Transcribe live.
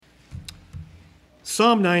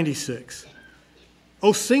Psalm 96.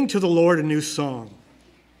 Oh, sing to the Lord a new song.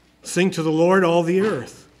 Sing to the Lord, all the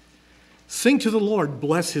earth. Sing to the Lord,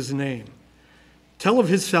 bless his name. Tell of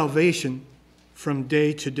his salvation from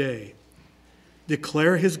day to day.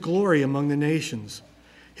 Declare his glory among the nations,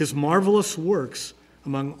 his marvelous works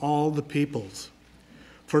among all the peoples.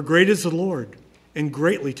 For great is the Lord, and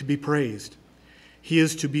greatly to be praised. He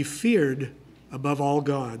is to be feared above all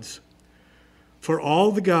gods. For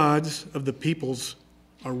all the gods of the peoples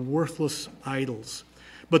are worthless idols.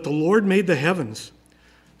 But the Lord made the heavens.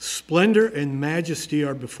 Splendor and majesty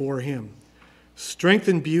are before him. Strength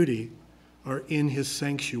and beauty are in his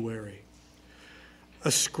sanctuary.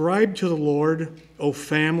 Ascribe to the Lord, O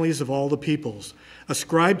families of all the peoples.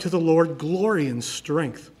 Ascribe to the Lord glory and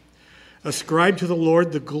strength. Ascribe to the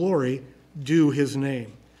Lord the glory due his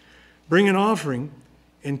name. Bring an offering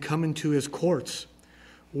and come into his courts.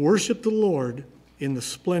 Worship the Lord in the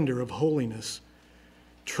splendor of holiness.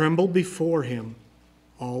 Tremble before him,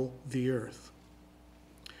 all the earth.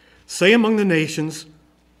 Say among the nations,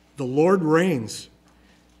 the Lord reigns.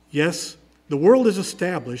 Yes, the world is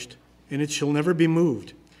established, and it shall never be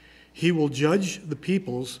moved. He will judge the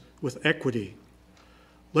peoples with equity.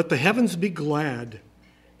 Let the heavens be glad,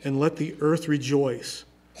 and let the earth rejoice.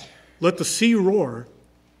 Let the sea roar,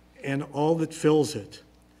 and all that fills it.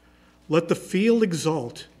 Let the field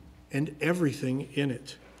exult, and everything in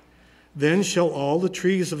it. Then shall all the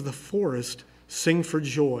trees of the forest sing for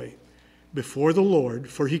joy before the Lord,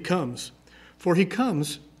 for he comes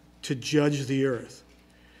to judge the earth.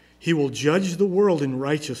 He will judge the world in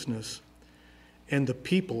righteousness and the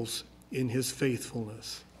peoples in his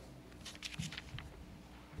faithfulness.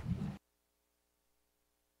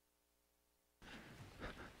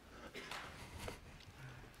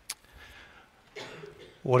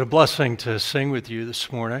 What a blessing to sing with you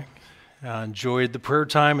this morning. I enjoyed the prayer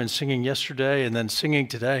time and singing yesterday and then singing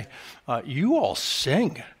today. You all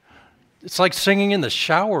sing. It's like singing in the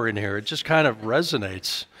shower in here. It just kind of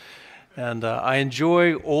resonates. And I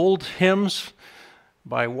enjoy old hymns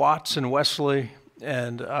by Watts and Wesley,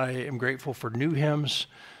 and I am grateful for new hymns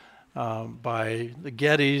by the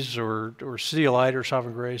Gettys or City of Light or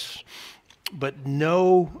Sovereign Grace. But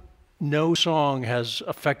no song has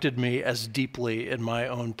affected me as deeply in my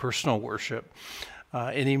own personal worship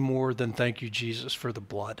any more than Thank You, Jesus, for the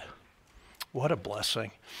blood. What a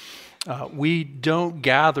blessing. We don't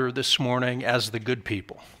gather this morning as the good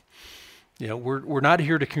people. You know, we're not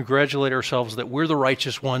here to congratulate ourselves that we're the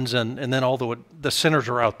righteous ones and then all the sinners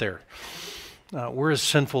are out there. We're as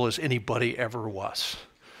sinful as anybody ever was.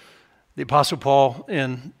 The Apostle Paul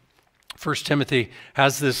in 1 Timothy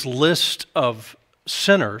has this list of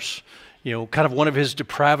sinners, you know, kind of one of his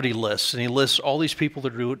depravity lists, and he lists all these people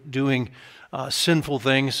that are doing sinful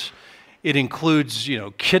things. It includes, you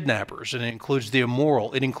know, kidnappers, and it includes the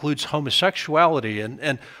immoral, it includes homosexuality,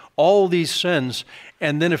 and all these sins.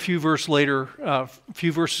 And then a few verses later,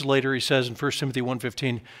 he says in 1 Timothy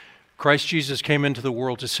 1:15, Christ Jesus came into the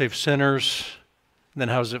world to save sinners. And then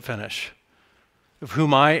how does it finish? Of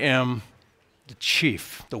whom I am the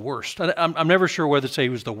chief, the worst. I'm never sure whether to say he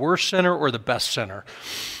was the worst sinner or the best sinner.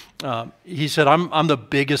 He said, I'm the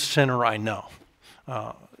biggest sinner I know.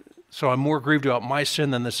 So I'm more grieved about my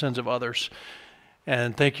sin than the sins of others.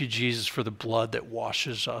 And thank you, Jesus, for the blood that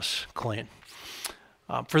washes us clean.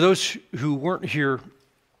 For those who weren't here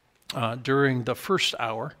during the first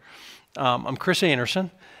hour, I'm Chris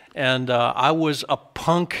Anderson, and I was a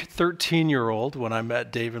punk 13-year-old when I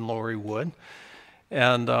met Dave and Lori Wood.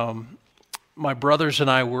 And my brothers and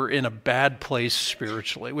I were in a bad place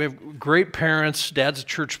spiritually. We have great parents. Dad's a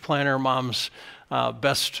church planter. Mom's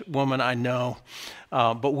best woman I know.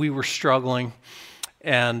 But we were struggling,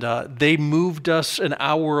 and they moved us an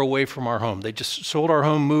hour away from our home. They just sold our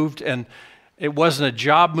home, moved, and it wasn't a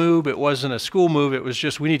job move, it wasn't a school move, it was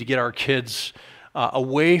just we need to get our kids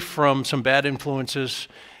away from some bad influences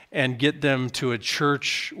and get them to a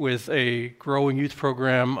church with a growing youth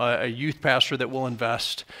program, a youth pastor that will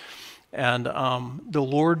invest. And the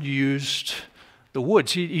Lord used the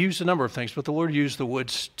woods. He used a number of things, but the Lord used the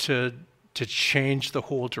woods to change the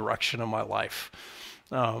whole direction of my life.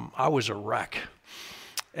 I was a wreck.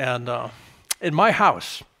 And in my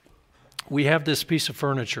house, we have this piece of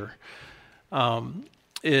furniture.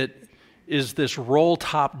 It is this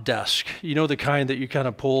roll-top desk. You know, the kind that you kind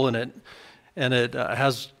of pull and it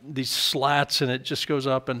has these slats and it just goes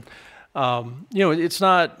up. And, you know, it's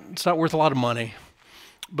not worth a lot of money,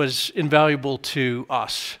 but it's invaluable to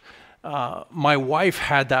us. My wife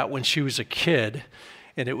had that when she was a kid,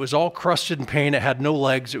 and it was all crusted in paint. It had no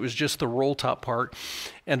legs. It was just the roll top part.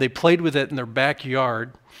 And they played with it in their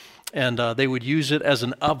backyard. And they would use it as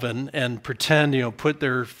an oven and pretend, put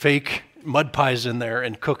their fake mud pies in there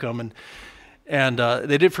and cook them. And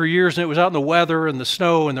they did for years, and it was out in the weather and the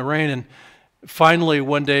snow and the rain. And finally,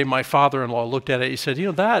 one day, my father-in-law looked at it. He said,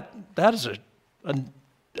 that is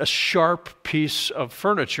a sharp piece of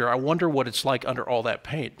furniture. I wonder what it's like under all that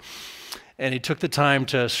paint. And he took the time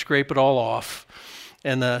to scrape it all off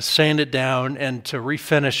and sand it down and to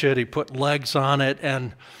refinish it. He put legs on it,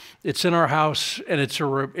 and it's in our house, and it's a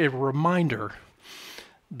reminder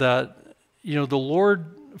that, the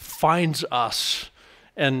Lord finds us,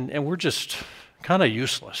 and we're just kind of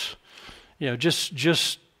useless.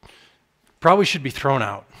 Just probably should be thrown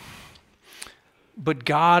out. But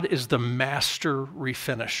God is the master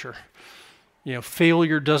refinisher.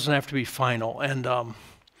 Failure doesn't have to be final. And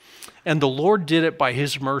the Lord did it by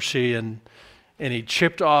his mercy, and he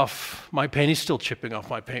chipped off my paint. He's still chipping off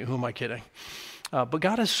my paint. Who am I kidding? But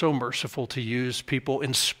God is so merciful to use people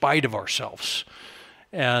in spite of ourselves.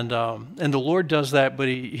 And the Lord does that, but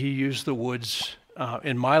he used the woods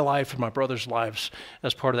in my life and my brother's lives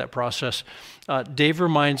as part of that process. Dave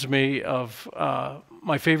reminds me of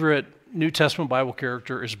my favorite New Testament Bible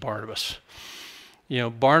character is Barnabas.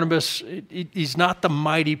 Barnabas, he's not the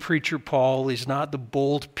mighty preacher Paul. He's not the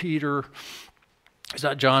bold Peter. He's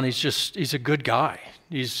not John. He's a good guy.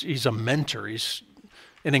 He's a mentor. He's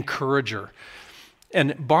an encourager.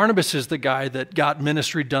 And Barnabas is the guy that got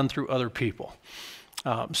ministry done through other people.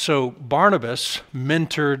 So Barnabas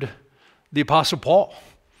mentored the Apostle Paul.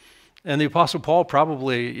 And the Apostle Paul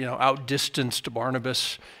probably, outdistanced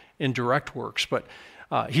Barnabas in direct works. But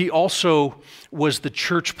he also was the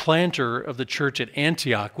church planter of the church at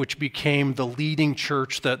Antioch, which became the leading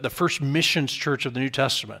church, the first missions church of the New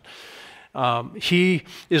Testament. He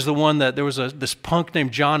is the one that there was this punk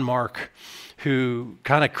named John Mark who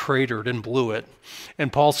kind of cratered and blew it.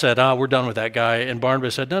 And Paul said, we're done with that guy. And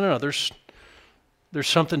Barnabas said, no, there's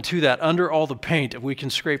something to that. Under all the paint, if we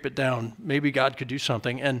can scrape it down, maybe God could do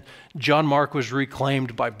something. And John Mark was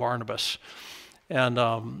reclaimed by Barnabas.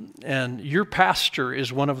 And your pastor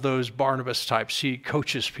is one of those Barnabas types. He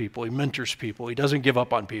coaches people, he mentors people, he doesn't give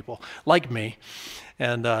up on people, like me.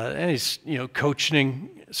 And he's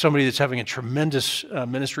coaching somebody that's having a tremendous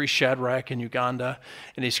ministry, Shadrach in Uganda,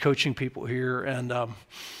 and he's coaching people here. And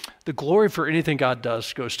the glory for anything God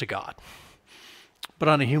does goes to God, but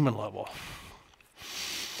on a human level.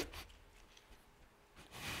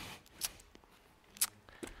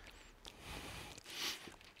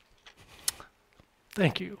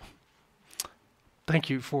 Thank you. Thank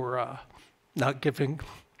you for not giving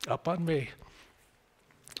up on me.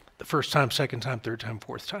 The first time, second time, third time,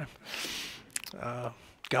 fourth time.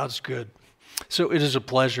 God's good. So it is a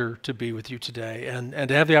pleasure to be with you today and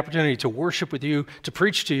to have the opportunity to worship with you, to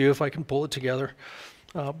preach to you if I can pull it together.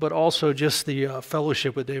 But also just the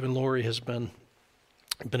fellowship with Dave and Lori has been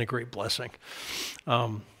a great blessing.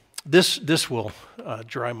 This will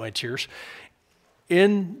dry my tears.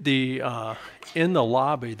 In the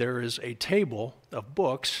lobby, there is a table of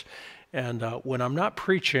books, and when I'm not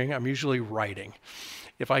preaching, I'm usually writing.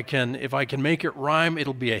 If I can make it rhyme,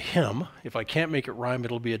 it'll be a hymn. If I can't make it rhyme,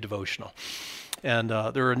 it'll be a devotional. And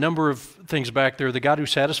there are a number of things back there. The God Who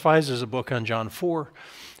Satisfies is a book on John 4.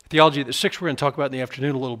 Theology of the Six we're going to talk about in the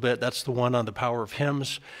afternoon a little bit. That's the one on the power of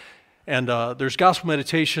hymns. And there's gospel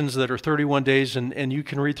meditations that are 31 days, and you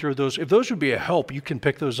can read through those. If those would be a help, you can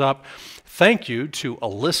pick those up. Thank you to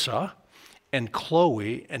Alyssa and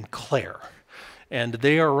Chloe and Claire. And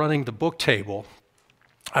they are running the book table.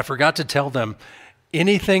 I forgot to tell them,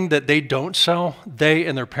 anything that they don't sell, they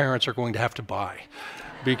and their parents are going to have to buy,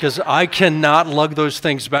 because I cannot lug those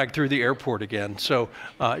things back through the airport again. So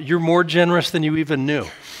you're more generous than you even knew.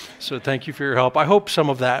 So thank you for your help. I hope some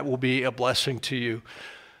of that will be a blessing to you.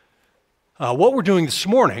 What we're doing this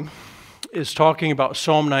morning is talking about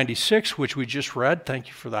Psalm 96, which we just read. Thank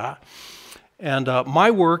you for that. And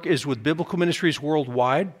my work is with Biblical Ministries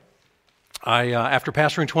Worldwide. After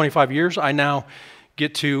pastoring 25 years, I now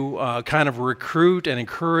get to kind of recruit and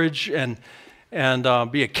encourage and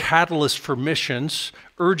be a catalyst for missions,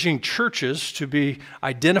 urging churches to be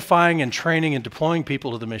identifying and training and deploying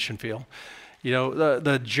people to the mission field.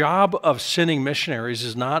 The job of sending missionaries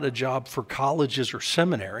is not a job for colleges or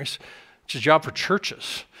seminaries. It's a job for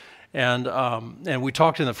churches. And we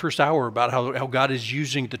talked in the first hour about how God is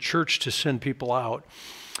using the church to send people out.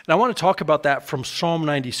 And I want to talk about that from Psalm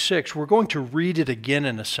 96. We're going to read it again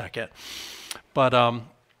in a second. But I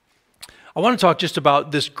want to talk just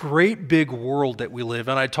about this great big world that we live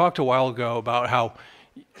in. I talked a while ago about how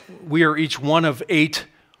we are each one of 8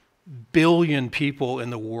 billion people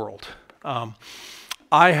in the world.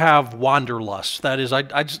 I have wanderlust. That is,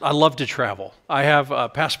 I love to travel. I have a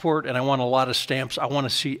passport and I want a lot of stamps. I want to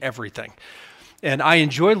see everything. And I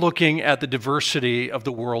enjoy looking at the diversity of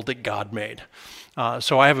the world that God made.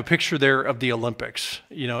 So I have a picture there of the Olympics.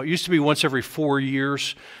 You know, it used to be once every 4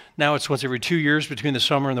 years. Now it's once every 2 years between the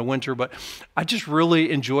summer and the winter. But I just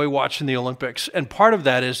really enjoy watching the Olympics. And part of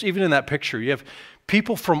that is, even in that picture, you have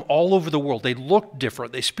people from all over the world. They look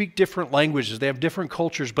different. They speak different languages. They have different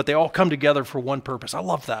cultures, but they all come together for one purpose. I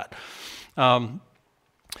love that. I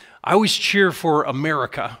always cheer for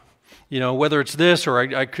America. You know, whether it's this or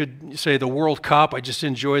I could say the World Cup. I just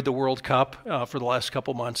enjoyed the World Cup for the last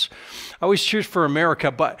couple months. I always cheer for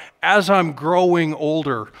America, but as I'm growing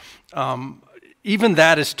older, even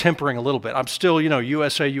that is tempering a little bit. I'm still, you know,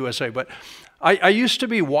 USA, USA. But I used to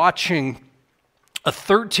be watching a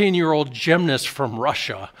 13-year-old gymnast from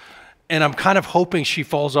Russia, and I'm kind of hoping she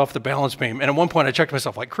falls off the balance beam. And at one point I checked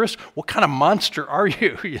myself, like, Chris, what kind of monster are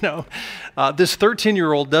you? You know, this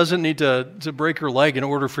 13-year-old doesn't need to break her leg in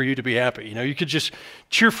order for you to be happy. You know, you could just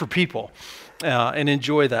cheer for people and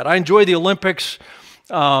enjoy that. I enjoy the Olympics.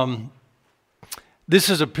 This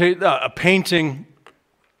is a painting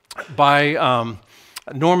by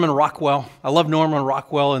Norman Rockwell. I love Norman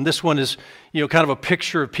Rockwell, and this one is, you know, kind of a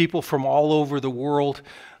picture of people from all over the world,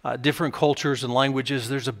 different cultures and languages.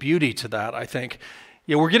 There's a beauty to that, I think.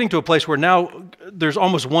 You know, we're getting to a place where now there's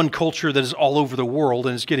almost one culture that is all over the world,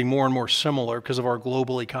 and it's getting more and more similar because of our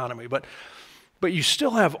global economy. But you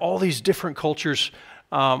still have all these different cultures.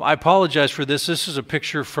 I apologize for this. This is a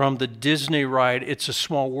picture from the Disney ride, It's a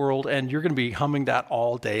Small World, and you're going to be humming that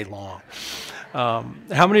all day long.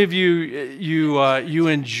 How many of you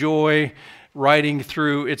enjoy riding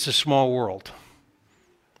through It's a Small World?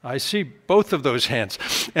 I see both of those hands.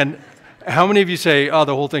 And how many of you say, oh,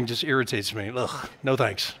 the whole thing just irritates me? Ugh, no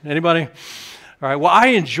thanks. Anybody? All right, well, I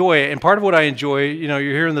enjoy it. And part of what I enjoy, you know,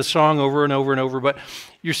 you're hearing the song over and over and over, but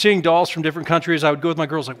you're seeing dolls from different countries. I would go with my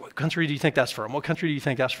girls, like, what country do you think that's from? What country do you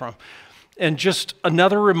think that's from? And just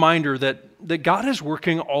another reminder that God is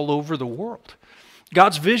working all over the world.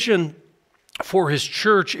 God's vision for his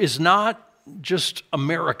church is not just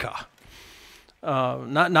America,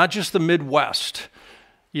 not just the Midwest.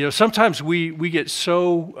 You know, sometimes we get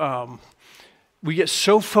so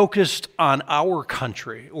focused on our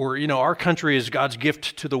country, or, you know, our country is God's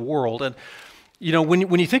gift to the world. And, you know,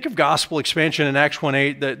 when you think of gospel expansion in Acts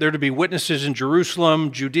 1:8, that they're to be witnesses in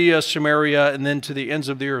Jerusalem, Judea, Samaria, and then to the ends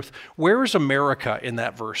of the earth. Where is America in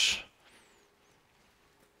that verse?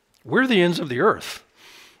 We're the ends of the earth.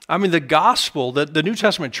 I mean, the gospel, the New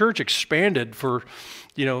Testament church expanded for,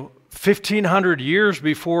 you know, 1,500 years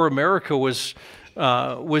before America was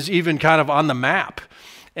even kind of on the map.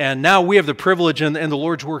 And now we have the privilege, and the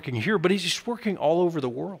Lord's working here, but he's just working all over the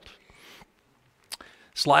world.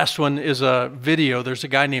 This last one is a video. There's a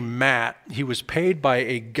guy named Matt. He was paid by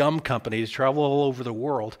a gum company to travel all over the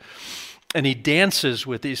world, and he dances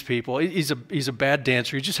with these people. He's a bad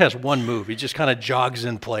dancer. He just has one move. He just kind of jogs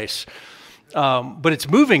in place. But it's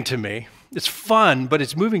moving to me. It's fun, but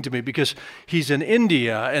it's moving to me because he's in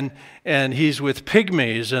India, and he's with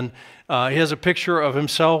pygmies, and he has a picture of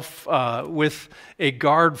himself with a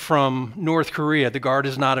guard from North Korea. The guard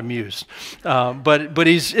is not amused. But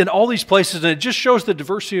he's in all these places, and it just shows the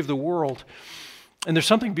diversity of the world. And there's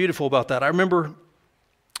something beautiful about that. I remember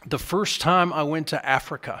the first time I went to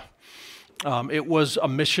Africa. It was a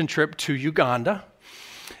mission trip to Uganda,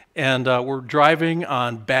 and we're driving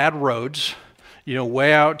on bad roads, you know,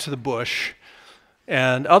 way out to the bush,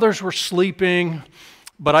 and others were sleeping,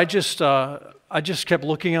 but I just kept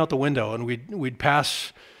looking out the window, and we'd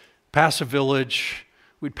pass a village,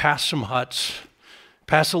 we'd pass some huts,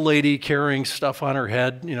 pass a lady carrying stuff on her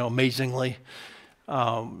head, you know, amazingly,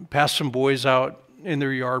 pass some boys out in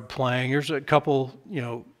their yard playing. There's a couple, you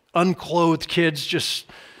know, unclothed kids, just,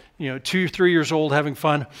 you know, 2 or 3 years old, having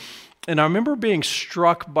fun. And I remember being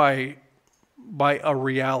struck by a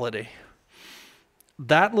reality.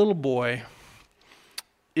 That little boy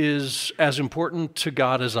is as important to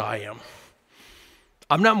God as I am.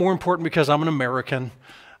 I'm not more important because I'm an American.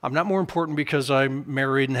 I'm not more important because I'm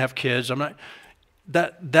married and have kids. I'm not.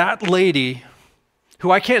 That lady, who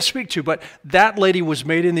I can't speak to, but that lady was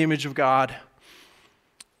made in the image of God.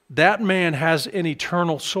 That man has an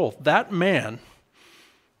eternal soul. That man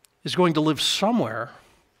is going to live somewhere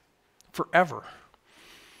forever.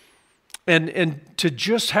 And to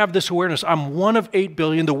just have this awareness, I'm one of 8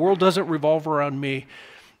 billion, the world doesn't revolve around me,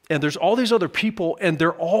 and there's all these other people, and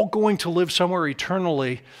they're all going to live somewhere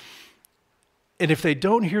eternally, and if they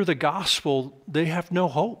don't hear the gospel, they have no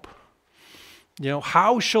hope.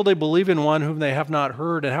 How shall they believe in one whom they have not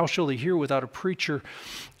heard, and how shall they hear without a preacher?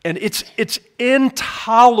 And it's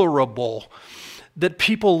intolerable that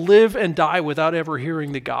people live and die without ever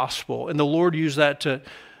hearing the gospel. And the Lord used that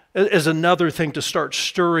as another thing to start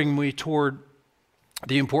stirring me toward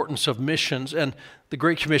the importance of missions and the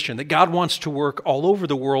Great Commission, that God wants to work all over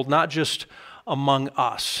the world, not just among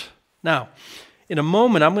us. Now, in a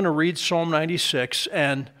moment, I'm going to read Psalm 96,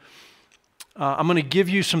 and I'm going to give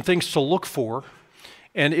you some things to look for.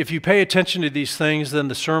 And if you pay attention to these things, then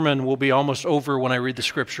the sermon will be almost over when I read the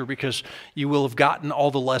scripture, because you will have gotten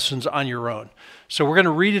all the lessons on your own. So we're going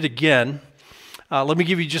to read it again. Let me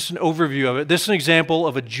give you just an overview of it. This is an example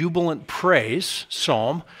of a jubilant praise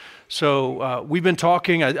psalm. So we've been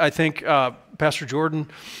talking, I think Pastor Jordan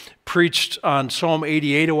preached on Psalm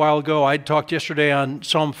 88 a while ago. I talked yesterday on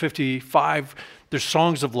Psalm 55. There's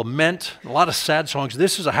songs of lament, a lot of sad songs.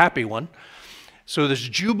 This is a happy one. So there's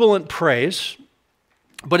jubilant praise,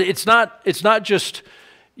 but it's not just,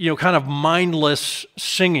 kind of mindless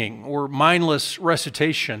singing or mindless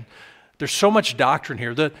recitation. There's so much doctrine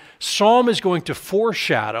here. The psalm is going to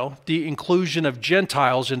foreshadow the inclusion of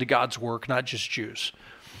Gentiles into God's work, not just Jews.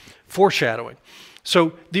 Foreshadowing.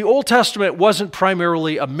 So the Old Testament wasn't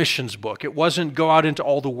primarily a missions book. It wasn't go out into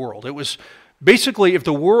all the world. It was basically, if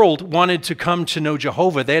the world wanted to come to know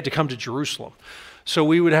Jehovah, they had to come to Jerusalem. So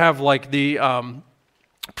we would have like the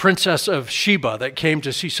princess of Sheba that came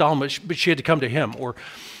to see Solomon, but she had to come to him. Or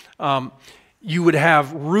you would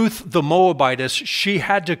have Ruth the Moabitess. She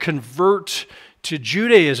had to convert to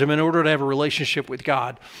Judaism in order to have a relationship with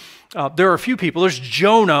God. There are a few people. There's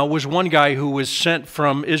Jonah was one guy who was sent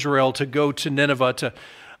from Israel to go to Nineveh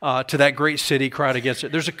to that great city, cried against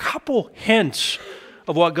it. There's a couple hints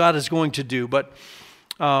of what God is going to do, but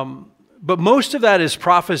most of that is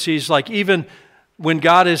prophecies. Like even when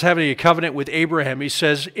God is having a covenant with Abraham, he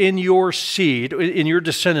says, in your seed, in your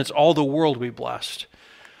descendants, all the world will be blessed.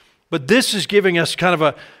 But this is giving us kind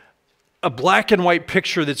of a black and white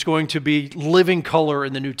picture that's going to be living color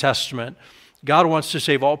in the New Testament. God wants to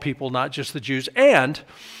save all people, not just the Jews. And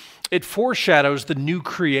it foreshadows the new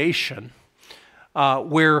creation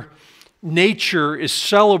where nature is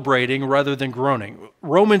celebrating rather than groaning.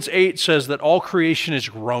 Romans 8 says that all creation is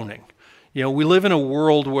groaning. We live in a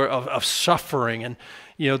world of suffering. And,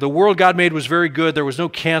 the world God made was very good. There was no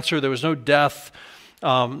cancer. There was no death.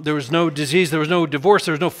 There was no disease. There was no divorce.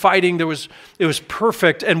 There was no fighting. It was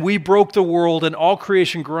perfect. And we broke the world, and all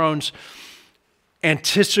creation groans,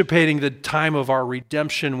 anticipating the time of our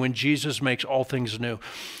redemption when Jesus makes all things new.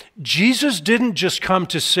 Jesus didn't just come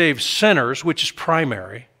to save sinners, which is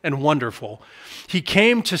primary and wonderful. He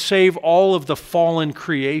came to save all of the fallen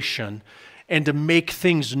creation and to make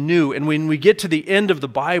things new. And when we get to the end of the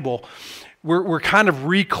Bible, we're kind of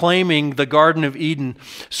reclaiming the Garden of Eden.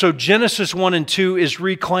 So Genesis 1 and 2 is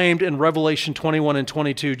reclaimed in Revelation 21 and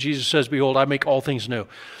 22. Jesus says, behold, I make all things new.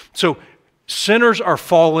 So sinners are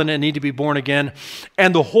fallen and need to be born again,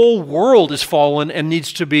 and the whole world is fallen and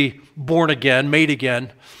needs to be born again, made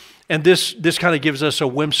again. And this kind of gives us a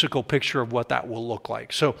whimsical picture of what that will look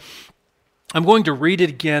like. So I'm going to read it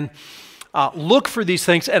again. Look for these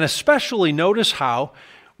things, and especially notice how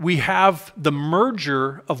we have the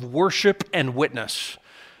merger of worship and witness.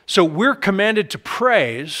 So we're commanded to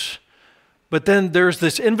praise, but then there's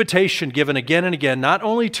this invitation given again and again, not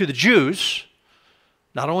only to the Jews,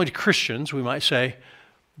 not only to Christians, we might say,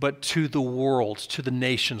 but to the world, to the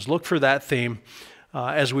nations. Look for that theme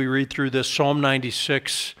as we read through this. Psalm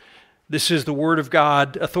 96. This is the Word of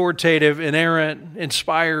God, authoritative, inerrant,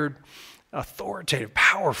 inspired, authoritative,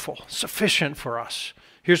 powerful, sufficient for us.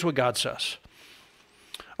 Here's what God says.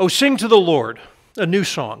 Oh, sing to the Lord a new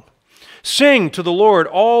song. Sing to the Lord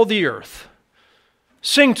all the earth.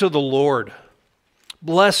 Sing to the Lord.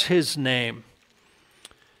 Bless his name.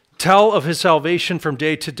 Tell of his salvation from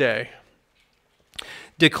day to day.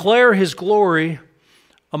 Declare his glory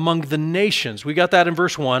among the nations. We got that in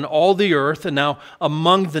verse 1, all the earth, and now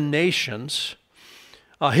among the nations.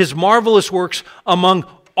 His marvelous works among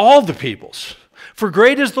all the peoples. For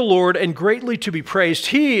great is the Lord and greatly to be praised.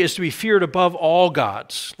 He is to be feared above all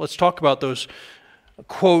gods. Let's talk about those,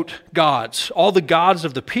 quote, gods. All the gods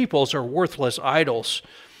of the peoples are worthless idols.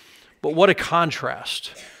 But what a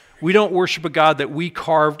contrast. We don't worship a God that we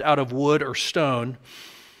carved out of wood or stone.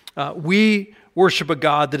 We worship a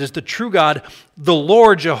God that is the true God. The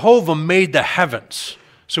Lord Jehovah made the heavens.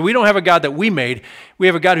 So we don't have a God that we made. We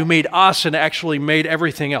have a God who made us and actually made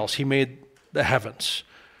everything else. He made the heavens.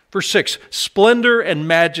 Verse 6, splendor and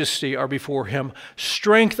majesty are before him.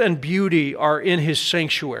 Strength and beauty are in his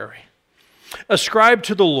sanctuary. Ascribe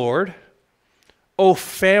to the Lord, O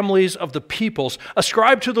families of the peoples.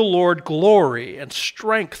 Ascribe to the Lord glory and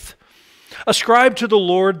strength. Ascribe to the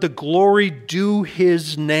Lord the glory due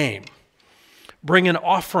his name. Bring an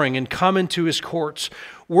offering and come into his courts.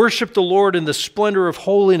 Worship the Lord in the splendor of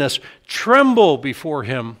holiness. Tremble before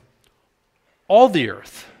him, all the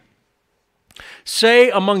earth. Say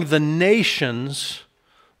among the nations,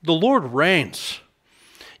 the Lord reigns.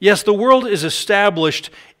 Yes, the world is established.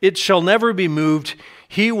 It shall never be moved.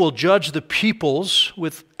 He will judge the peoples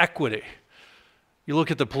with equity. You look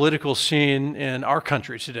at the political scene in our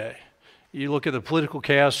country today. You look at the political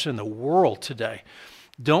chaos in the world today.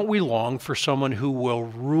 Don't we long for someone who will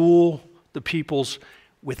rule the peoples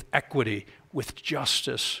with equity, with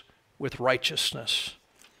justice, with righteousness?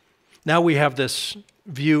 Now we have this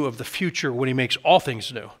view of the future when he makes all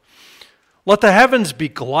things new. Let the heavens be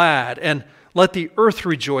glad, and let the earth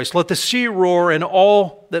rejoice. Let the sea roar and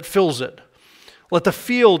all that fills it. Let the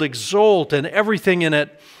field exult and everything in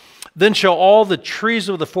it. Then shall all the trees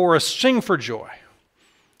of the forest sing for joy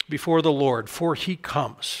before the Lord, for he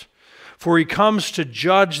comes. For he comes to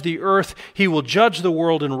judge the earth. He will judge the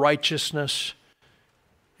world in righteousness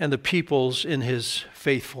and the peoples in his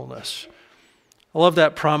faithfulness. I love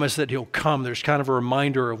that promise that he'll come. There's kind of a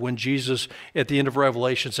reminder of when Jesus at the end of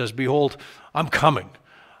Revelation says, behold, I'm coming.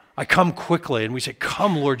 I come quickly. And we say,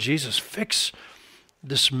 come, Lord Jesus, fix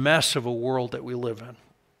this mess of a world that we live in.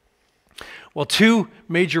 Well, two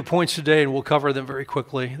major points today, and we'll cover them very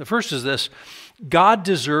quickly. The first is this: God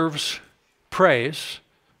deserves praise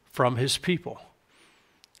from his people.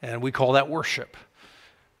 And we call that worship.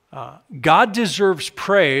 God deserves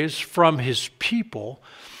praise from his people.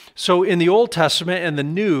 So in the Old Testament and the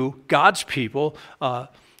New, God's people,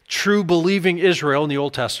 true believing Israel in the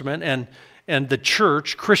Old Testament, and the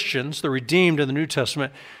church, Christians, the redeemed in the New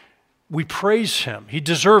Testament, we praise him. He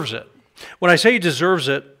deserves it. When I say he deserves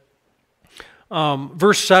it,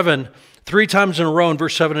 verse 7, 3 times in a row in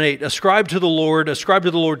verse 7 and 8, ascribe to the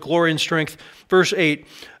Lord glory and strength. Verse 8,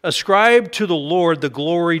 ascribe to the Lord the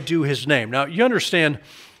glory due his name. Now, you understand,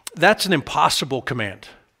 that's an impossible command.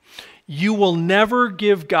 You will never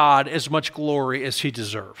give God as much glory as he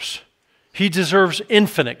deserves. He deserves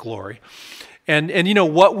infinite glory. And you know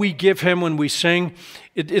what we give him when we sing?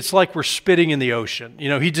 It's like we're spitting in the ocean. You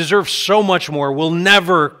know, he deserves so much more. We'll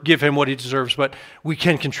never give him what he deserves, but we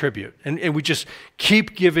can contribute. And we just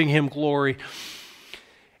keep giving him glory.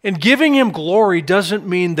 And giving him glory doesn't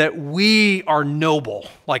mean that we are noble.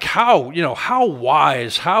 Like how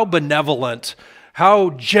wise, how benevolent,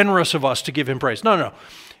 how generous of us to give him praise. No.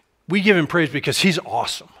 We give him praise because he's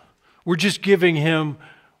awesome. We're just giving him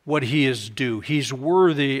what he is due. He's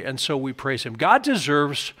worthy, and so we praise him. God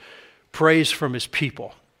deserves praise from his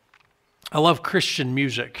people. I love Christian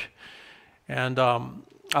music, and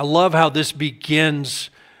I love how this begins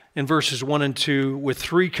in verses 1 and 2 with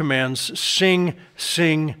 3 commands: sing,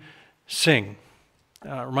 sing, sing.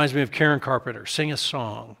 Reminds me of Karen Carpenter, sing a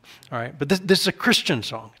song. All right, but this is a Christian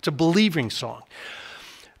song. It's a believing song.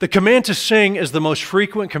 The command to sing is the most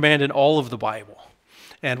frequent command in all of the Bible.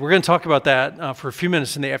 And we're going to talk about that for a few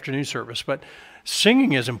minutes in the afternoon service. But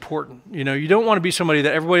singing is important. You know, you don't want to be somebody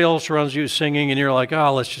that everybody else around you is singing and you're like,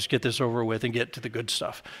 let's just get this over with and get to the good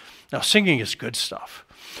stuff. Now, singing is good stuff.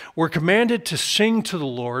 We're commanded to sing to the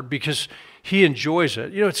Lord because he enjoys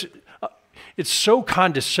it. You know, it's so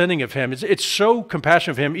condescending of him. It's so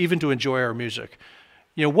compassionate of him even to enjoy our music.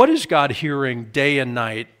 You know, what is God hearing day and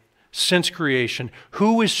night since creation?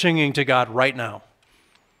 Who is singing to God right now?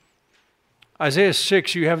 Isaiah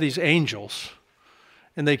 6, you have these angels,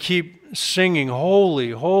 and they keep singing,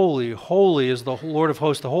 holy, holy, holy is the Lord of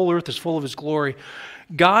hosts. The whole earth is full of his glory.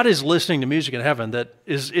 God is listening to music in heaven that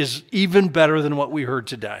is even better than what we heard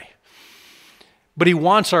today. But he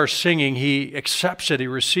wants our singing. He accepts it. He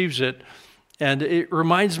receives it. And it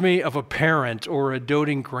reminds me of a parent or a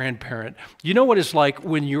doting grandparent. You know what it's like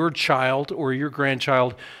when your child or your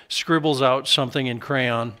grandchild scribbles out something in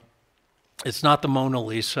crayon? It's not the Mona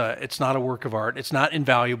Lisa. It's not a work of art. It's not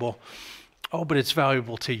invaluable. Oh, but it's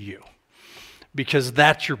valuable to you because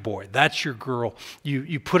that's your boy. That's your girl.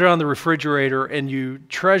 You put it on the refrigerator and you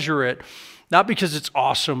treasure it, not because it's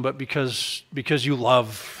awesome, but because you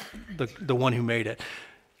love the one who made it.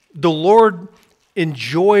 The Lord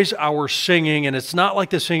enjoys our singing, and it's not like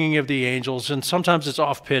the singing of the angels, and sometimes it's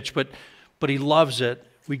off pitch, but he loves it.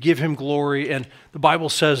 We give him glory, and the Bible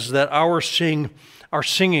says that our singing,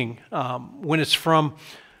 when it's from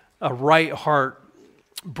a right heart,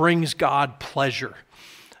 brings God pleasure.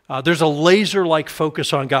 There's a laser-like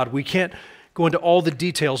focus on God. We can't go into all the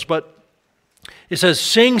details, but it says,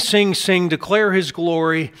 sing, sing, sing, declare his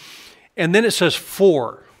glory, and then it says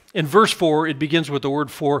for. In verse 4, it begins with the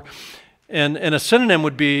word for, And a synonym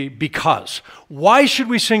would be because. Why should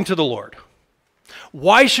we sing to the Lord?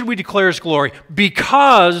 Why should we declare His glory?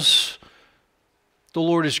 Because the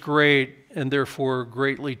Lord is great and therefore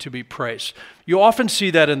greatly to be praised. You often see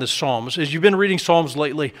that in the Psalms. As you've been reading Psalms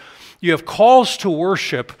lately, you have calls to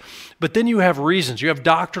worship, but then you have reasons. You have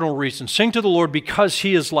doctrinal reasons. Sing to the Lord because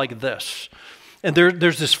He is like this. And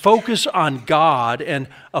there's this focus on God and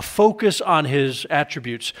a focus on His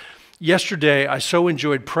attributes. Yesterday, I so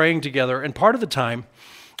enjoyed praying together, and part of the time,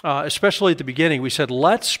 especially at the beginning, we said,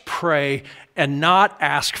 let's pray and not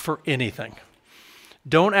ask for anything.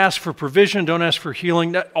 Don't ask for provision, don't ask for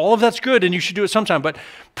healing. All of that's good, and you should do it sometime, but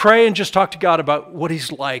pray and just talk to God about what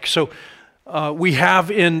He's like. So we have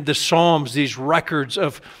in the Psalms these records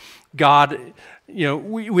of God. You know,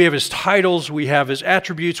 we have His titles, we have His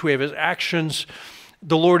attributes, we have His actions.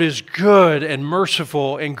 The Lord is good and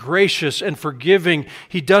merciful and gracious and forgiving.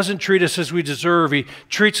 He doesn't treat us as we deserve. He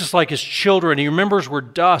treats us like His children. He remembers we're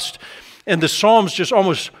dust. And the Psalms just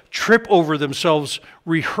almost trip over themselves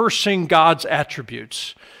rehearsing God's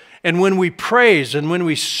attributes. And when we praise and when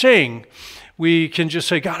we sing, we can just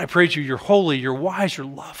say, God, I praise You. You're holy, You're wise, You're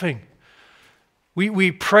loving.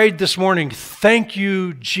 We prayed this morning, thank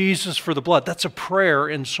You, Jesus, for the blood. That's a prayer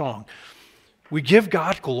in song. We give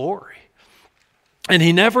God glory. And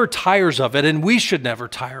He never tires of it, and we should never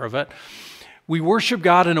tire of it. We worship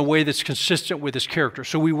God in a way that's consistent with His character.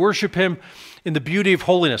 So we worship Him in the beauty of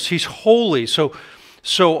holiness. He's holy, so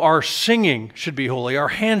our singing should be holy. Our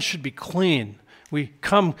hands should be clean. We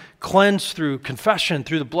come cleansed through confession,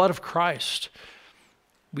 through the blood of Christ.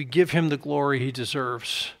 We give Him the glory He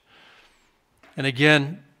deserves. And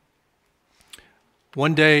again,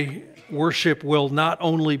 one day worship will not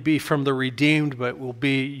only be from the redeemed, but will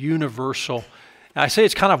be universal. I say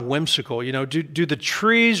it's kind of whimsical. You know, do the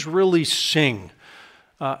trees really sing?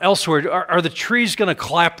 Elsewhere, are the trees going to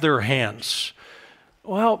clap their hands?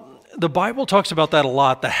 Well, the Bible talks about that a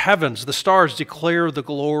lot. The heavens, the stars declare the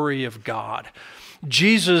glory of God.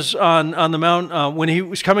 Jesus on the mount, when He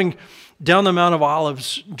was coming down the Mount of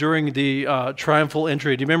Olives during the triumphal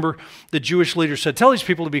entry, do you remember the Jewish leader said, tell these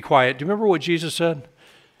people to be quiet. Do you remember what Jesus said?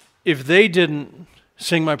 If they didn't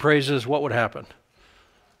sing My praises, what would happen?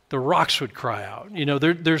 The rocks would cry out. You know,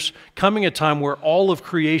 there's coming a time where all of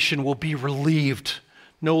creation will be relieved,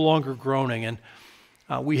 no longer groaning, and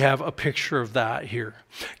we have a picture of that here.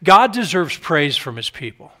 God deserves praise from His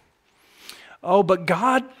people. Oh, but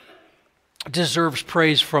God deserves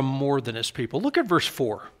praise from more than His people. Look at verse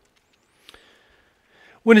 4.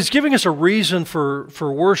 When it's giving us a reason for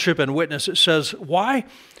worship and witness, it says, why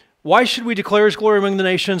should we declare His glory among the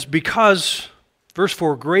nations? Because, verse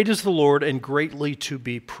 4, great is the Lord and greatly to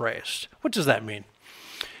be praised. What does that mean?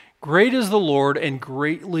 Great is the Lord and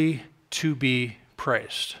greatly to be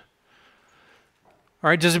praised. All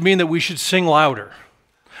right, does it mean that we should sing louder?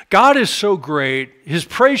 God is so great, His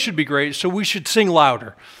praise should be great, so we should sing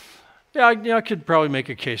louder. Yeah, I could probably make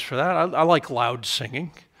a case for that. I like loud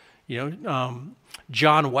singing. You know,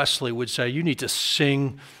 John Wesley would say, you need to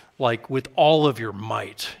sing like with all of your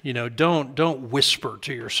might. You know, don't whisper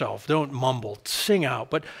to yourself. Don't mumble. Sing out.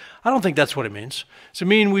 But I don't think that's what it means. Does it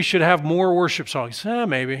mean we should have more worship songs?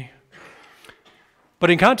 Maybe.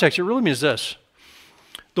 But in context, it really means this.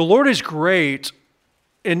 The Lord is great,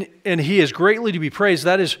 and He is greatly to be praised.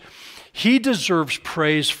 That is, He deserves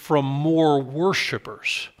praise from more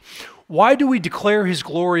worshipers. Why do we declare His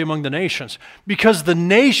glory among the nations? Because the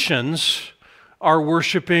nations are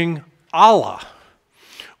worshiping Allah.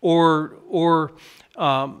 Or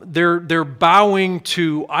they're bowing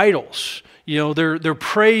to idols. You know, they're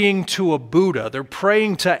praying to a Buddha. They're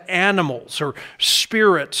praying to animals or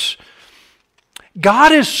spirits.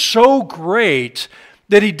 God is so great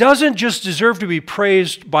that He doesn't just deserve to be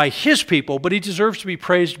praised by His people, but He deserves to be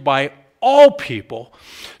praised by all people.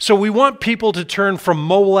 So we want people to turn from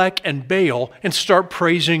Molech and Baal and start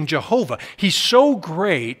praising Jehovah. He's so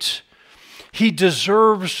great, He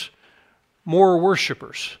deserves more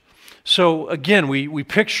worshipers. So again, we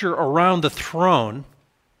picture around the throne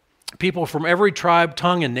people from every tribe,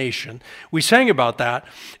 tongue, and nation. We sang about that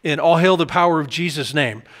in All Hail the Power of Jesus'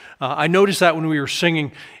 Name. I noticed that when we were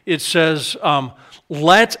singing, it says,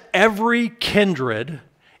 let every kindred,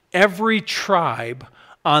 every tribe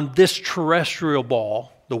on this terrestrial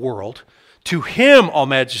ball, the world, to Him all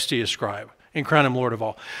majesty ascribe and crown Him Lord of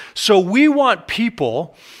all. So we want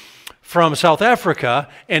people from South Africa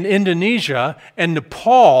and Indonesia and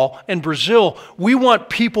Nepal and Brazil. We want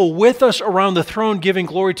people with us around the throne giving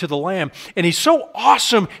glory to the Lamb. And He's so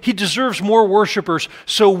awesome, He deserves more worshipers,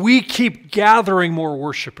 so we keep gathering more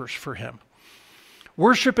worshipers for Him.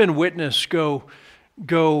 Worship and witness go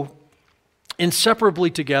inseparably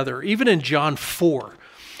together. Even in John 4,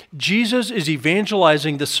 Jesus is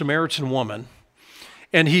evangelizing the Samaritan woman,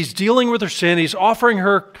 and he's dealing with her sin. He's offering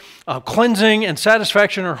her cleansing and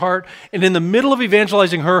satisfaction in her heart. And in the middle of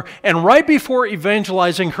evangelizing her, and right before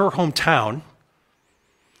evangelizing her hometown,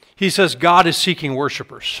 he says, God is seeking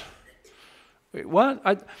worshipers. Wait,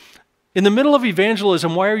 what? In the middle of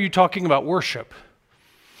evangelism, why are you talking about worship?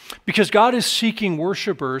 Because God is seeking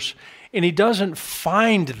worshipers, and he doesn't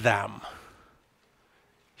find them.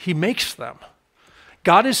 He makes them.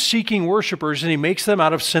 God is seeking worshipers, and he makes them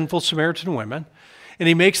out of sinful Samaritan women, and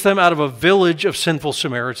he makes them out of a village of sinful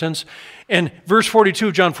Samaritans. And verse 42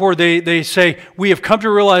 of John 4, they say, we have come to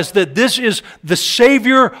realize that this is the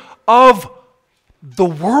Savior of the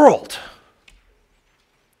world.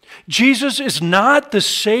 Jesus is not the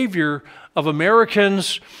Savior of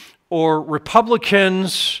Americans or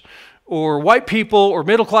Republicans or white people or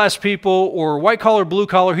middle-class people or white-collar,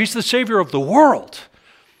 blue-collar. He's the Savior of the world.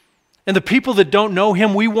 And the people that don't know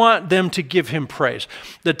him, we want them to give him praise.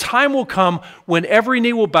 The time will come when every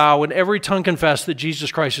knee will bow and every tongue confess that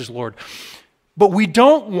Jesus Christ is Lord. But we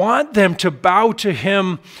don't want them to bow to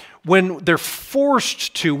him when they're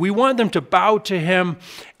forced to. We want them to bow to him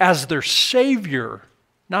as their Savior,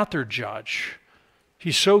 not their judge.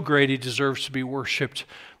 He's so great, he deserves to be worshiped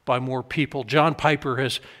by more people. John Piper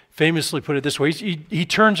has famously put it this way. He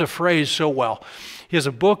turns a phrase so well. He has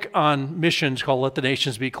a book on missions called Let the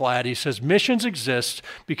Nations Be Glad. He says, missions exist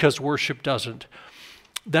because worship doesn't.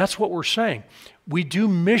 That's what we're saying. We do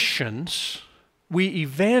missions, we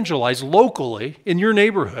evangelize locally in your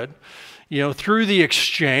neighborhood, through the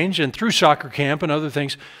exchange and through soccer camp and other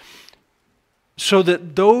things, so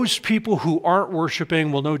that those people who aren't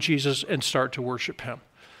worshiping will know Jesus and start to worship him.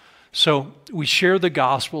 So we share the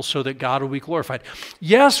gospel so that God will be glorified.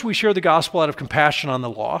 Yes, we share the gospel out of compassion on the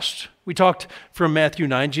lost. We talked from Matthew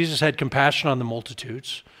 9, Jesus had compassion on the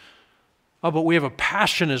multitudes. But we have a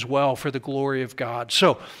passion as well for the glory of God.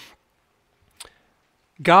 So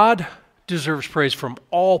God deserves praise from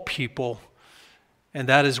all people, and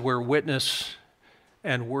that is where witness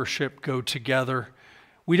and worship go together.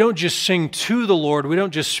 We don't just sing to the Lord. We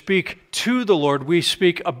don't just speak to the Lord. We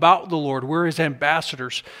speak about the Lord. We're his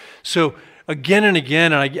ambassadors. So again and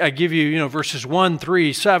again, and I give you, verses 1,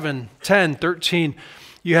 3, 7, 10, 13,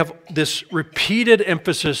 you have this repeated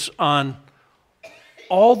emphasis on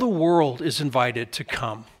all the world is invited to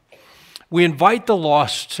come. We invite the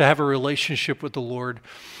lost to have a relationship with the Lord.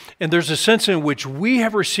 And there's a sense in which we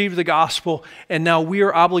have received the gospel, and now we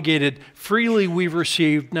are obligated. Freely we've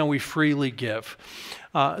received, now we freely give.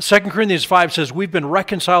 2 Corinthians 5 says, we've been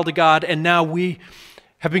reconciled to God, and now we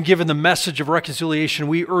have been given the message of reconciliation.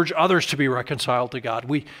 We urge others to be reconciled to God.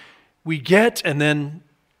 We get, and then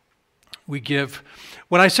we give.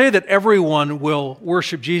 When I say that everyone will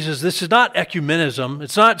worship Jesus, this is not ecumenism.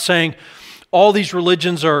 It's not saying all these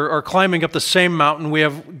religions are climbing up the same mountain. We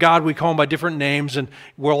have God, we call him by different names, and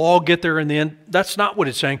we'll all get there in the end. That's not what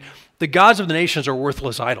it's saying. The gods of the nations are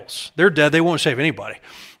worthless idols. They're dead. They won't save anybody.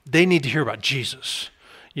 They need to hear about Jesus.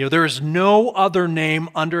 There is no other name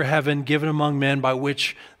under heaven given among men by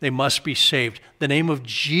which they must be saved. The name of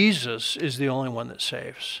Jesus is the only one that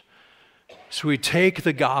saves. So we take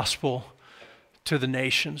the gospel to the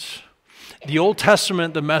nations. The Old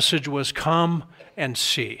Testament, the message was come and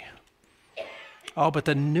see. Oh, but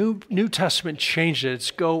the New Testament changed it.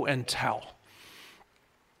 It's go and tell.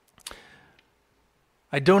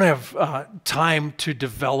 I don't have time to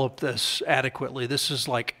develop this adequately. This is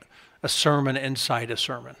like a sermon inside a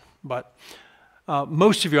sermon. But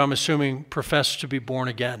most of you, I'm assuming, profess to be born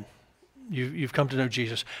again. You've come to know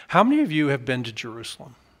Jesus. How many of you have been to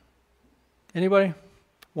Jerusalem? Anybody?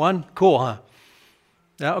 One? Cool, huh?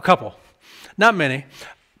 Yeah, a couple. Not many.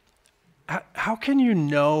 How can you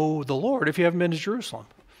know the Lord if you haven't been to Jerusalem?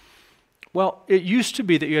 Well, it used to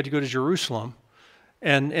be that you had to go to Jerusalem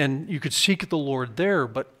and you could seek the Lord there,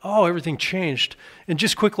 but everything changed. And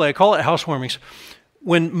just quickly, I call it housewarmings.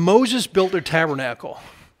 When Moses built their tabernacle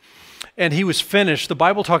and he was finished, the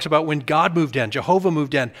Bible talks about when God moved in, Jehovah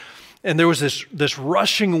moved in, and there was this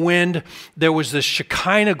rushing wind, there was this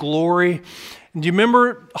Shekinah glory. And do you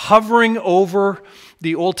remember hovering over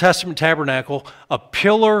the Old Testament tabernacle, a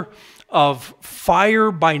pillar of fire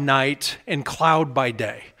by night and cloud by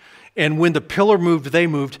day? And when the pillar moved, they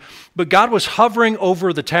moved. But God was hovering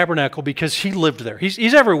over the tabernacle because he lived there.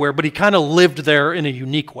 He's everywhere, but he kind of lived there in a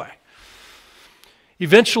unique way.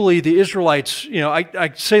 Eventually, the Israelites,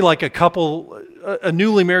 I say like a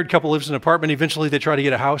newly married couple lives in an apartment. Eventually, they try to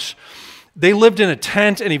get a house. They lived in a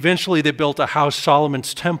tent, and eventually they built a house,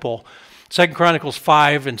 Solomon's temple. 2 Chronicles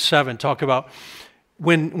 5 and 7 talk about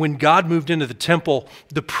when God moved into the temple,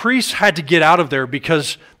 the priests had to get out of there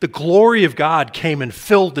because the glory of God came and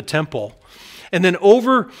filled the temple. And then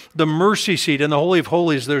over the mercy seat in the Holy of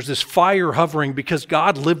Holies, there's this fire hovering because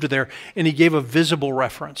God lived there and he gave a visible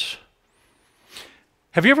reference.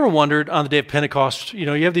 Have you ever wondered on the day of Pentecost, you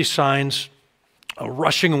have these signs, a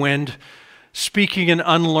rushing wind, speaking in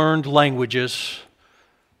unlearned languages,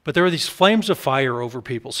 but there are these flames of fire over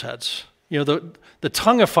people's heads. The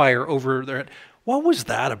tongue of fire over their head. What was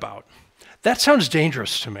that about? That sounds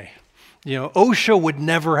dangerous to me. OSHA would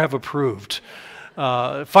never have approved.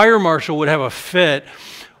 Fire marshal would have a fit.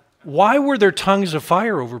 Why were there tongues of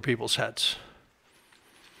fire over people's heads?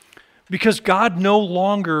 Because God no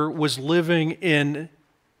longer was living in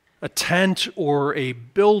a tent or a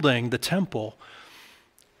building, the temple.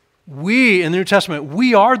 We, in the New Testament,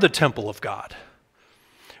 we are the temple of God.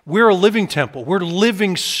 We're a living temple. We're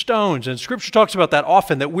living stones. And Scripture talks about that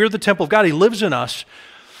often, that we're the temple of God. He lives in us.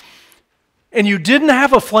 And you didn't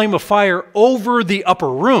have a flame of fire over the upper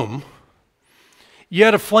room. You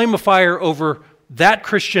had a flame of fire over that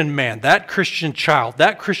Christian man, that Christian child,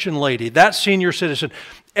 that Christian lady, that senior citizen.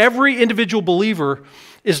 Every individual believer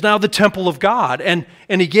is now the temple of God. And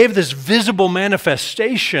he gave this visible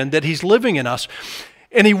manifestation that he's living in us.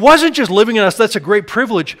 And he wasn't just living in us, that's a great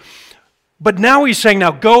privilege. But now he's saying, now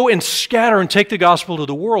go and scatter and take the gospel to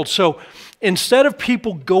the world. So instead of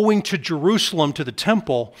people going to Jerusalem to the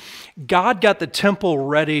temple, God got the temple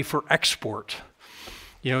ready for export.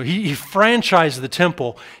 He franchised the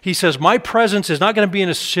temple. He says, my presence is not going to be in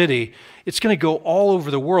a city. It's going to go all over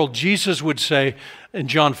the world. Jesus would say in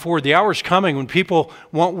John 4, the hour is coming when people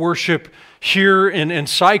won't worship here in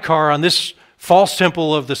Sychar on this false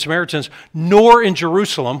temple of the Samaritans, nor in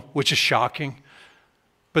Jerusalem, which is shocking.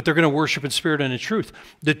 But they're going to worship in spirit and in truth.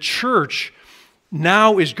 The church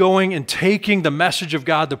now is going and taking the message of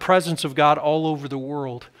God, the presence of God all over the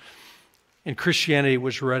world. And Christianity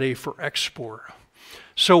was ready for export.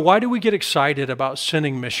 So why do we get excited about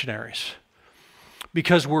sending missionaries?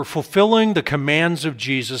 Because we're fulfilling the commands of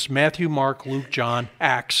Jesus, Matthew, Mark, Luke, John,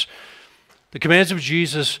 Acts. The commands of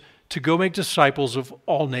Jesus to go make disciples of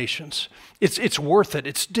all nations. It's worth it.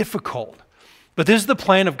 It's difficult. But this is the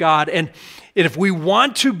plan of God, and if we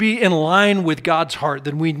want to be in line with God's heart,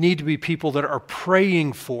 then we need to be people that are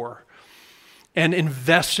praying for and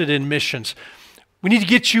invested in missions. We need to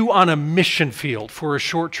get you on a mission field for a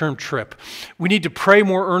short-term trip. We need to pray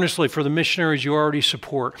more earnestly for the missionaries you already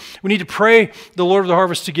support. We need to pray the Lord of the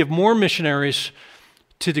harvest to give more missionaries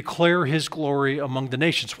to declare his glory among the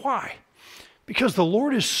nations. Why? Because the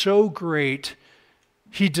Lord is so great,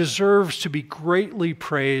 he deserves to be greatly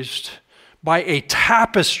praised by a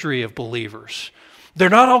tapestry of believers. They're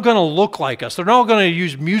not all going to look like us. They're not all going to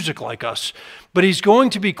use music like us. But he's going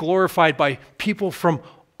to be glorified by people from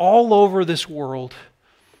all over this world,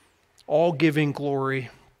 all giving glory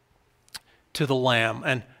to the Lamb.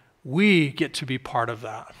 And we get to be part of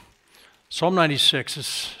that. Psalm 96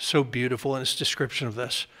 is so beautiful in its description of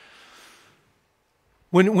this.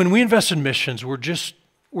 When we invest in missions,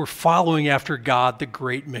 we're following after God, the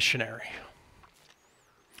great missionary.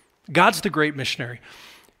 God's the great missionary.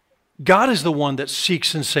 God is the one that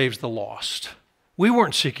seeks and saves the lost. We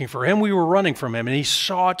weren't seeking for him, we were running from him, and he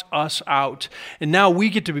sought us out. And now we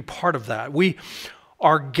get to be part of that. We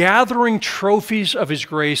are gathering trophies of his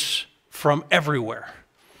grace from everywhere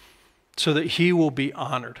so that he will be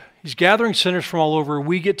honored. He's gathering sinners from all over.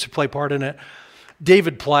 We get to play part in it.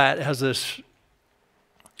 David Platt has this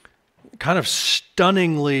kind of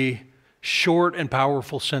stunningly short and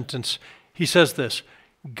powerful sentence. He says this: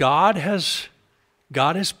 God has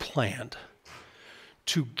planned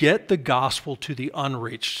to get the gospel to the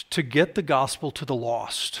unreached, to get the gospel to the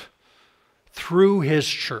lost through his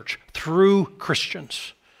church, through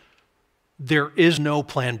Christians. There is no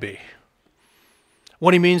plan B.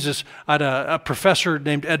 What he means is, I had a professor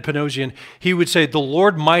named Ed Panosian, he would say the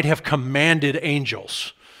Lord might have commanded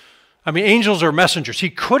angels. I mean, angels are messengers. He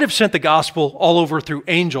could have sent the gospel all over through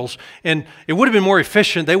angels, and it would have been more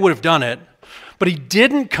efficient. They would have done it. But he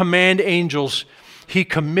didn't command angels. He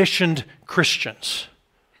commissioned Christians.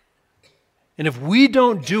 And if we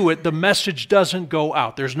don't do it, the message doesn't go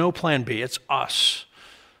out. There's no plan B. It's us.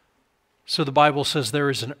 So the Bible says there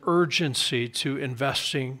is an urgency to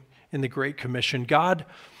investing in the Great Commission. God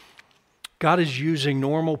is using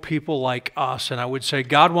normal people like us, and I would say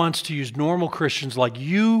God wants to use normal Christians like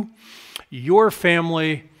you, your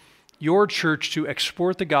family, your church to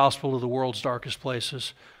export the gospel to the world's darkest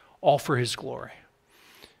places, all for his glory.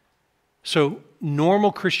 So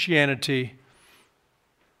normal Christianity,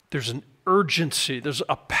 there's an urgency, there's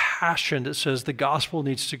a passion that says the gospel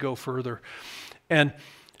needs to go further. And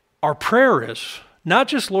our prayer is Not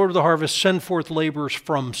just Lord of the harvest, send forth laborers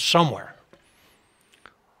from somewhere.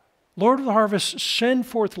 Lord of the harvest, send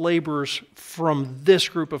forth laborers from this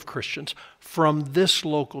group of Christians, from this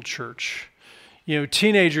local church.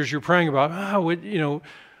 Teenagers, you're praying about,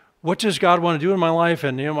 what does God want to do in my life?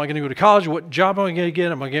 And, am I going to go to college? What job am I going to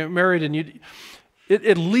get? Am I going to get married? And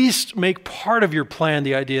at least make part of your plan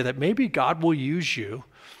the idea that maybe God will use you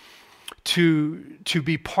to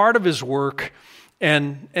be part of his work.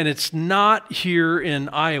 And it's not here in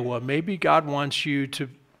Iowa. Maybe God wants you to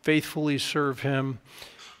faithfully serve him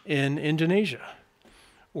in Indonesia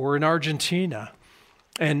or in Argentina.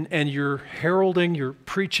 And you're heralding, you're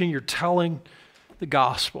preaching, you're telling the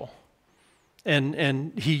gospel.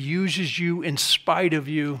 And he uses you in spite of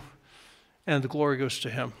you, and the glory goes to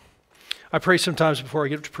him. I pray sometimes before I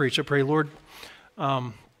get up to preach, I pray, Lord,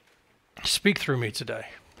 speak through me today.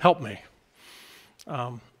 Help me.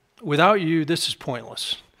 Without you, this is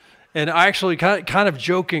pointless. And I actually kind of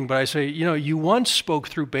joking, but I say, you once spoke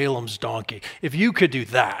through Balaam's donkey. If you could do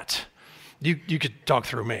that, you could talk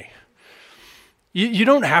through me. You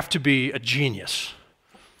don't have to be a genius.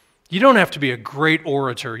 You don't have to be a great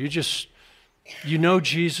orator. You know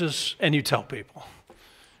Jesus and you tell people.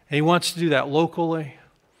 And he wants to do that locally.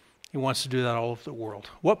 He wants to do that all over the world.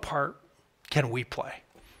 What part can we play?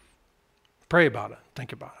 Pray about it.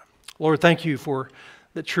 Think about it. Lord, thank you for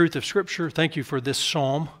the truth of Scripture. Thank you for this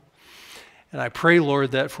psalm. And I pray,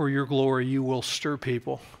 Lord, that for your glory you will stir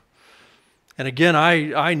people. And again,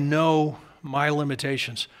 I know my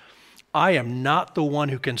limitations. I am not the one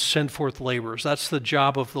who can send forth laborers. That's the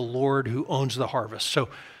job of the Lord who owns the harvest. So,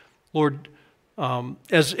 Lord,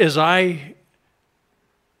 as I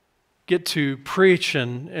get to preach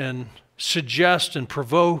and suggest and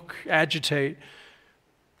provoke, agitate,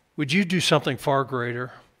 would you do something far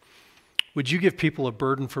greater? Would you give people a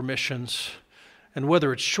burden for missions? And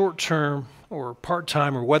whether it's short-term or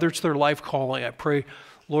part-time or whether it's their life calling, I pray,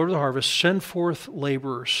 Lord of the harvest, send forth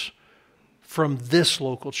laborers from this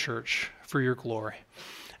local church for your glory.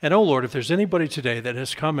 And oh Lord, if there's anybody today that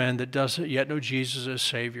has come in that doesn't yet know Jesus as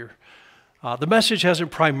Savior, the message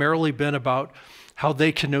hasn't primarily been about how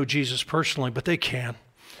they can know Jesus personally, but they can.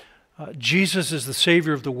 Jesus is the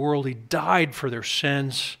Savior of the world. He died for their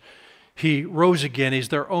sins. He rose again. He's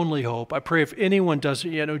their only hope. I pray if anyone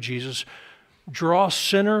doesn't yet know Jesus, draw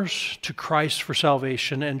sinners to Christ for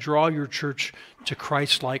salvation and draw your church to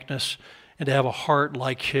Christ's likeness and to have a heart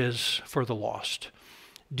like his for the lost.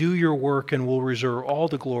 Do your work and we'll reserve all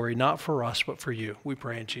the glory, not for us, but for you. We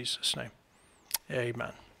pray in Jesus' name.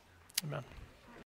 Amen. Amen.